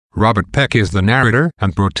Robert Peck is the narrator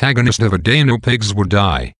and protagonist of A Day No Pigs Would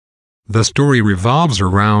Die. The story revolves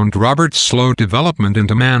around Robert's slow development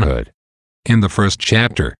into manhood. In the first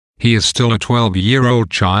chapter, he is still a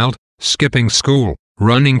 12-year-old child, skipping school,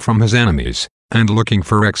 running from his enemies, and looking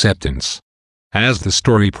for acceptance. As the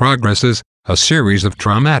story progresses, a series of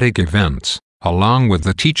traumatic events, along with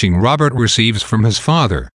the teaching Robert receives from his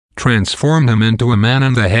father, transform him into a man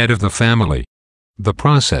and the head of the family. The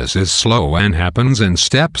process is slow and happens in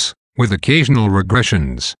steps, with occasional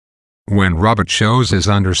regressions. When Robert shows his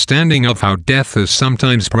understanding of how death is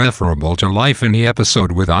sometimes preferable to life in the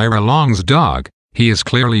episode with Ira Long's dog, he is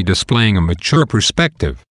clearly displaying a mature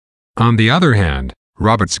perspective. On the other hand,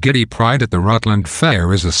 Robert's giddy pride at the Rutland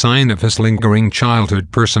Fair is a sign of his lingering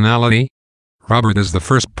childhood personality. Robert is the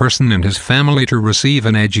first person in his family to receive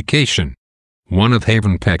an education. One of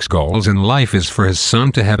Haven Peck's goals in life is for his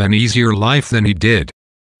son to have an easier life than he did.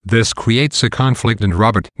 This creates a conflict in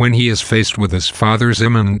Robert when he is faced with his father's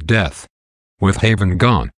imminent death. With Haven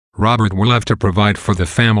gone, Robert will have to provide for the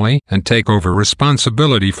family and take over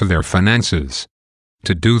responsibility for their finances.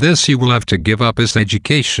 To do this, he will have to give up his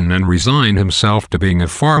education and resign himself to being a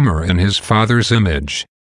farmer in his father's image.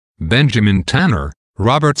 Benjamin Tanner,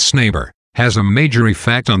 Robert's neighbor, has a major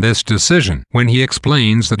effect on this decision when he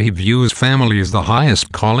explains that he views family as the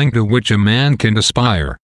highest calling to which a man can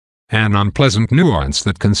aspire. An unpleasant nuance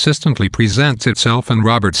that consistently presents itself in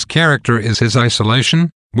Robert's character is his isolation,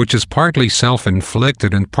 which is partly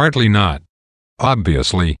self-inflicted and partly not.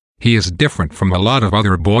 Obviously, he is different from a lot of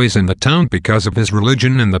other boys in the town because of his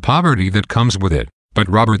religion and the poverty that comes with it, but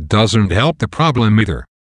Robert doesn't help the problem either.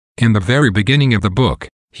 In the very beginning of the book,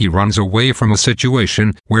 he runs away from a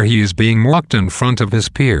situation where he is being mocked in front of his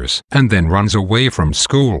peers, and then runs away from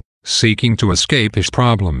school, seeking to escape his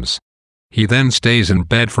problems. He then stays in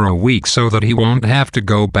bed for a week so that he won't have to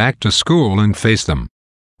go back to school and face them.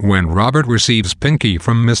 When Robert receives Pinky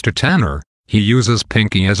from Mr. Tanner, he uses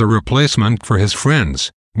Pinky as a replacement for his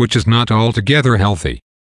friends, which is not altogether healthy.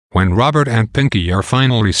 When Robert and Pinky are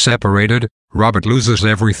finally separated, Robert loses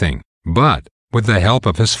everything, but, with the help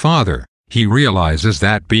of his father, he realizes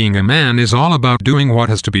that being a man is all about doing what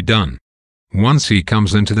has to be done. Once he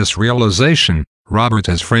comes into this realization, Robert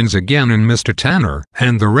has friends again in Mr. Tanner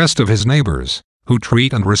and the rest of his neighbors, who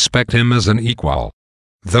treat and respect him as an equal.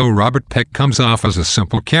 Though Robert Peck comes off as a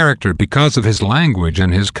simple character because of his language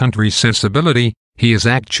and his country sensibility, he is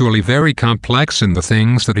actually very complex in the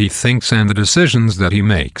things that he thinks and the decisions that he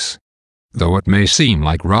makes. Though it may seem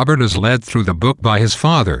like Robert is led through the book by his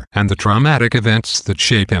father and the traumatic events that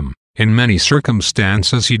shape him, in many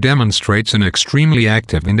circumstances he demonstrates an extremely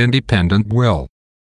active and independent will.